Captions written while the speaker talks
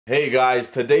Hey guys,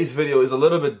 today's video is a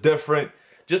little bit different.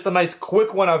 Just a nice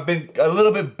quick one. I've been a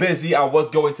little bit busy. I was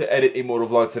going to edit a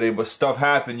motovlog today, but stuff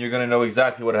happened. You're gonna know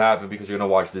exactly what happened because you're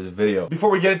gonna watch this video. Before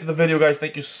we get into the video, guys,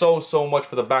 thank you so much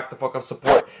for the Back the Fuck Up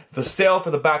support. The sale for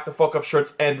the Back the Fuck Up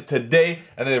shirts end today,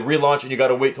 and then they relaunch, and you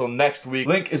gotta wait till next week.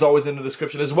 Link is always in the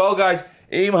description as well, guys.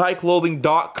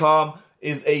 aimhighclothing.com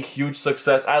is a huge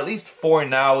success, at least for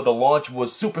now. The launch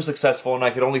was super successful, and I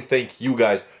can only thank you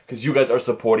guys because you guys are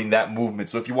supporting that movement.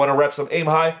 So if you want to rep some Aim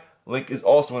High, link is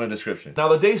also in the description. Now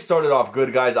the day started off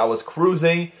good, guys. I was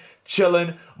cruising,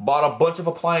 chilling, bought a bunch of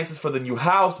appliances for the new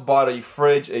house, bought a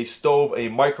fridge, a stove, a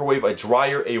microwave, a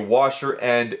dryer, a washer,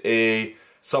 and a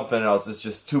something else. It's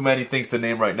just too many things to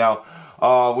name right now.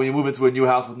 When you move into a new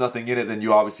house with nothing in it, then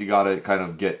you obviously gotta kind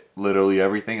of get literally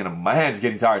everything, and my hand's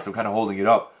getting tired, so I'm kind of holding it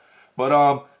up.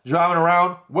 But driving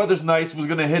around, weather's nice, was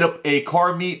gonna hit up a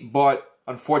car meet, but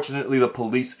unfortunately the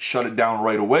police shut it down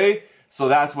right away. So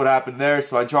that's what happened there.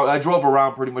 So I drove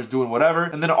around pretty much doing whatever,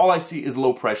 and then all I see is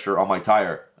low pressure on my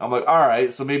tire. I'm like,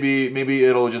 alright, so maybe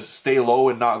it'll just stay low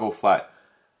and not go flat.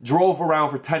 Drove around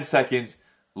for 10 seconds,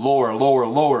 lower,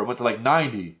 went to like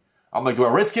 90. I'm like, do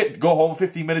I risk it? Go home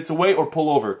 15 minutes away or pull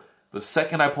over? The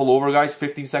second I pull over, guys,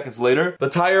 15 seconds later, the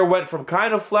tire went from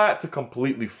kind of flat to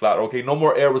completely flat, okay? No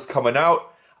more air was coming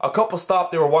out. A couple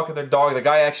stopped, they were walking their dog. The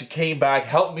guy actually came back,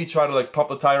 helped me try to like pump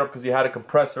the tire up because he had a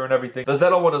compressor and everything. The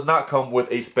Zl1 does not come with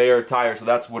a spare tire, so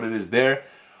that's what it is there.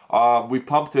 We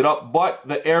pumped it up, but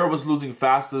the air was losing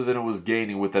faster than it was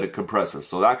gaining with that compressor,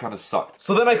 so that kind of sucked.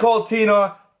 So then I called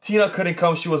Tina. Tina couldn't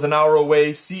come, she was an hour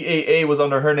away. CAA was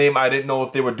under her name. I didn't know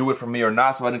if they would do it for me or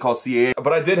not, so I didn't call CAA.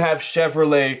 But I did have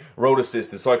Chevrolet Road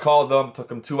Assistance, so I called them. Took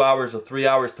them 2 hours or 3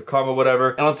 hours to come or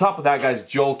whatever. And on top of that, guys,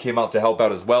 Joel came out to help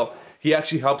out as well. He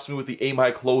actually helps me with the Aim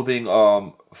High Clothing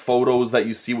photos that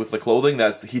you see with the clothing.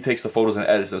 He takes the photos and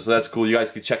edits them, so that's cool. You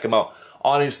guys can check him out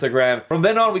on Instagram. From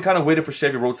then on, we kind of waited for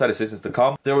Chevy Roadside Assistance to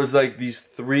come. There was like these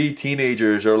 3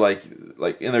 teenagers, or like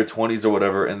in their 20s or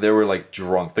whatever, and they were like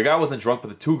drunk. The guy wasn't drunk, but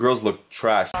the 2 girls looked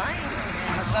trash. On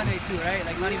a Sunday too, right?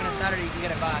 Like not even a Saturday, you can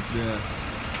get it back. Yeah.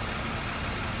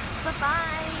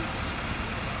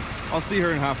 Bye-bye. I'll see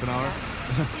her in half an hour. Are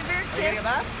you gonna get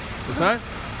back? What's that?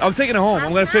 I'm taking it home.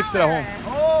 I'm gonna fix it at home.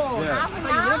 Oh, yeah. half an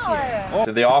hour.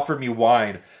 So they offered me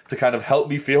wine to kind of help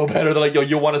me feel better. They're like, yo,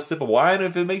 you want a sip of wine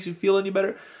if it makes you feel any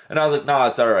better? And I was like, nah,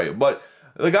 it's alright. But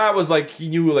the guy was like, he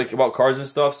knew like about cars and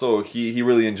stuff, so he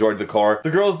really enjoyed the car.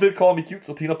 The girls did call me cute,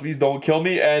 so Tina, please don't kill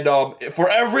me. And for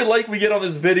every like we get on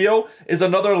this video is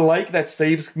another like that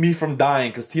saves me from dying,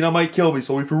 because Tina might kill me.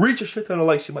 So if we reach a shit ton of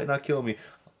likes, she might not kill me.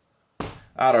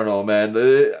 I don't know, man.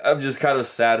 I'm just kind of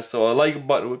sad, so a like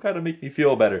button would kind of make me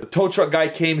feel better. The tow truck guy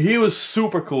came. He was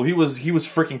super cool. He was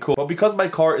freaking cool. But because my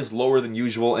car is lower than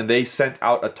usual and they sent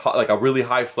out a really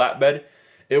high flatbed,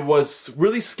 it was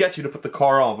really sketchy to put the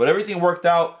car on. But everything worked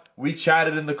out. We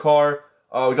chatted in the car.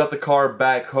 We got the car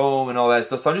back home and all that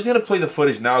stuff. So I'm just gonna play the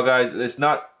footage now, guys. It's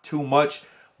not too much,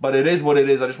 but it is what it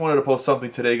is. I just wanted to post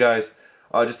something today, guys,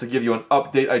 just to give you an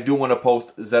update. I do want to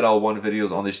post Zl1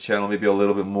 videos on this channel, maybe a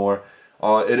little bit more.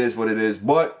 It is what it is,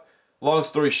 but long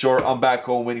story short, I'm back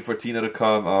home waiting for Tina to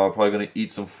come. Probably gonna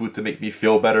eat some food to make me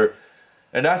feel better,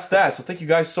 and that's that. So thank you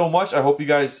guys so much. I hope you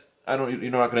guys, you're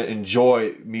not gonna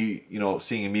enjoy me,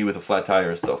 seeing me with a flat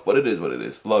tire and stuff, but it is what it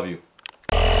is. Love you.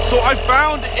 So I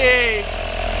found a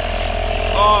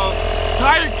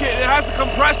tire kit. It has the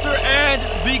compressor and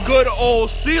the good old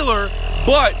sealer,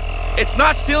 but it's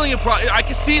not sealing it properly. I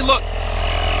can see, look,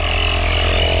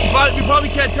 you probably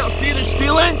can't tell. See, there's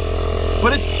sealant,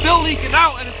 but it's still leaking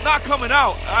out and it's not coming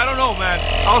out. I don't know, man.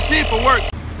 I'll see if it works.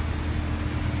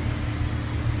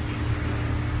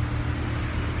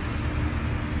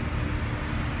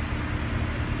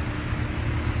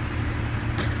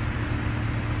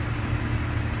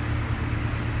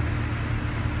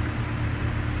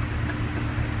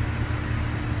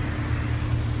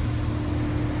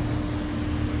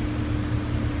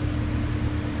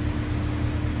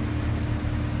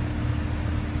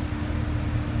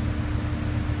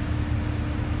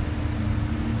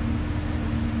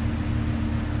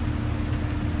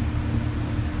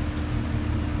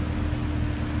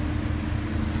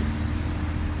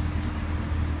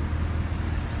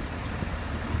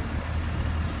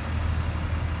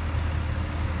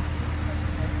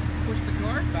 Push the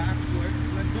car backward,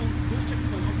 but don't push it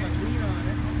forward, but lean on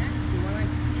it. Okay. So when I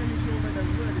finish over the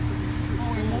wood, it's going to shoot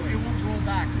forward. It won't roll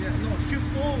back. Yeah, no, shoot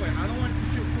forward. I don't want it to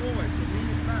shoot forward, so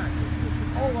lean it back.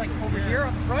 Oh, like over here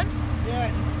on the front?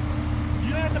 Yeah,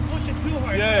 you don't have to push it too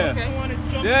hard. Yeah. You just don't want it to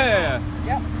jump. Yeah.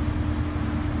 Yep.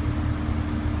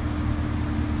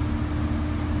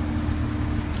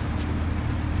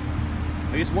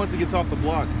 I guess once it gets off the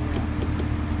block.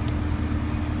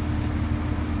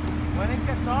 When it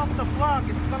gets off the block,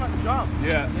 it's gonna jump.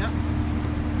 Yeah. Yeah.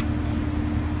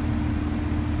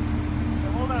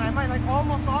 Hold on, I might like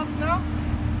almost off now.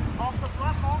 Off the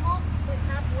block almost. It's like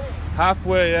halfway.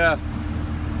 Halfway, yeah.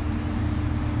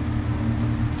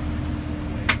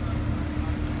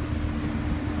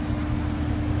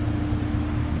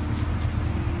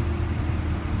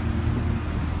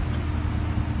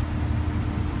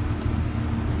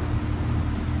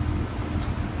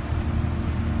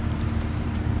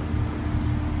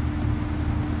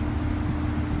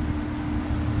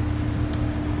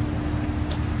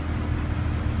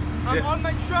 I'm on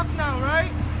my truck now, right?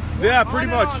 Yeah,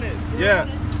 pretty On and much. on it. Yeah.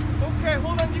 Okay,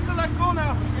 hold on. You can let go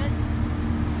now. Okay.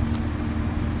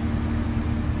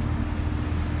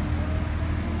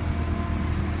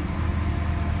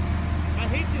 I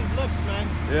hate these lips, man.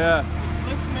 Yeah. These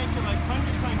lips make it like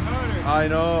 100 times harder. I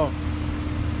know.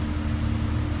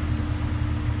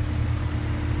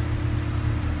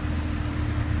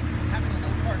 Having a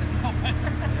low car doesn't help either.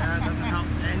 Yeah, it doesn't help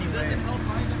anyway. Doesn't help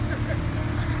either.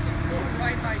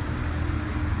 Right, like.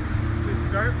 To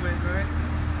start with, right?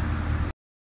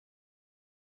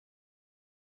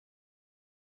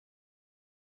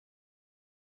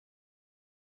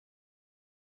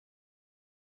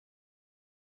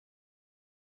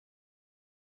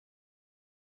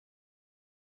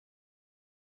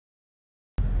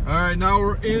 All right, now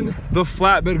we're in the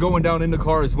flatbed going down in the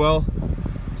car as well,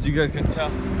 so you guys can tell.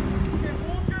 Okay,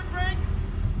 hold your brake.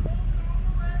 Hold it all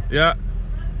the way. Yeah.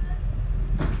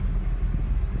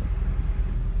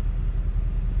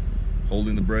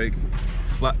 Holding the brake.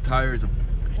 Flat tire is a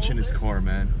bitch in this car,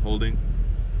 man. Holding.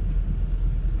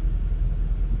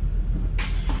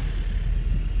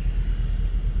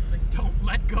 It's like, don't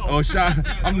let go. Oh, shot.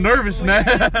 I'm nervous, man.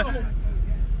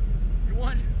 You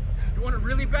want a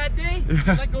really bad day?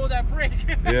 Let go of that brake.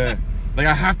 Yeah. Like,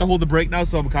 I have to hold the brake now,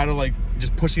 so I'm kind of like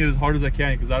just pushing it as hard as I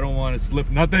can because I don't want to slip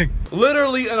nothing.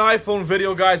 Literally an iPhone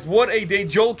video, guys. What a day.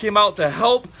 Joel came out to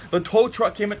help. The tow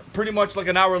truck came in pretty much like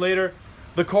an hour later.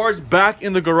 The car's back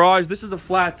in the garage. This is the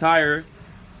flat tire.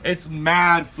 It's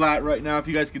mad flat right now, if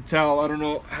you guys can tell. I don't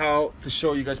know how to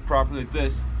show you guys properly like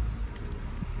this.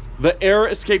 The air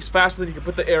escapes faster than you can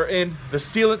put the air in. The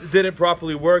sealant didn't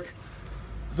properly work.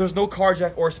 There's no car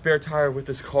jack or spare tire with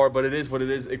this car, but it is what it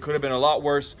is. It could have been a lot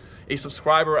worse. A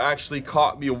subscriber actually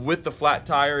caught me with the flat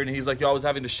tire, and he's like, yo, I was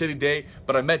having a shitty day,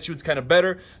 but I met you, it's kind of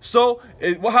better. So,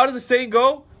 well, how did the saying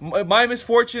go? My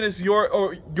misfortune is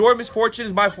your misfortune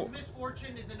is my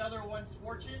Misfortune is another one's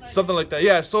fortune. something like that.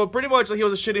 Yeah, so pretty much like he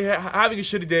was having a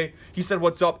shitty day. He said,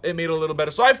 what's up? It made it a little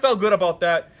better. So I felt good about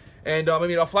that. And I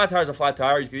mean, a flat tire is a flat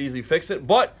tire. You can easily fix it,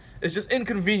 but it's just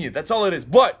inconvenient. That's all it is.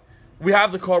 But we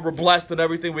have the car, we're blessed and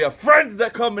everything. We have friends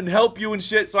that come and help you and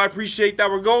shit, so I appreciate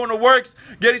that. We're going to Works,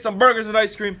 getting some burgers and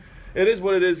ice cream. It is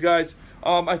what it is, guys.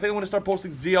 I think I'm going to start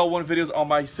posting ZL1 videos on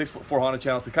my 6'4" Honda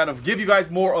channel to kind of give you guys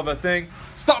more of a thing.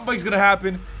 Stop bike's going to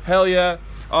happen. Hell yeah.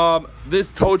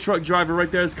 This tow truck driver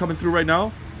right there is coming through right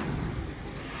now.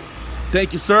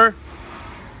 Thank you, sir.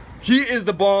 He is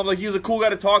the bomb. Like, he's a cool guy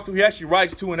to talk to. He actually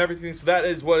rides too and everything, so that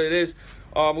is what it is.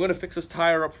 We're gonna fix this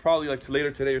tire up probably like later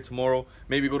today or tomorrow.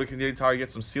 Maybe go to Canadian Tire, get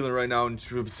some sealant right now, and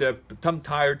I'm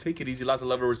tired. Take it easy. Lots of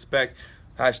love and respect.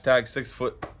 #6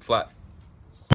 foot flat.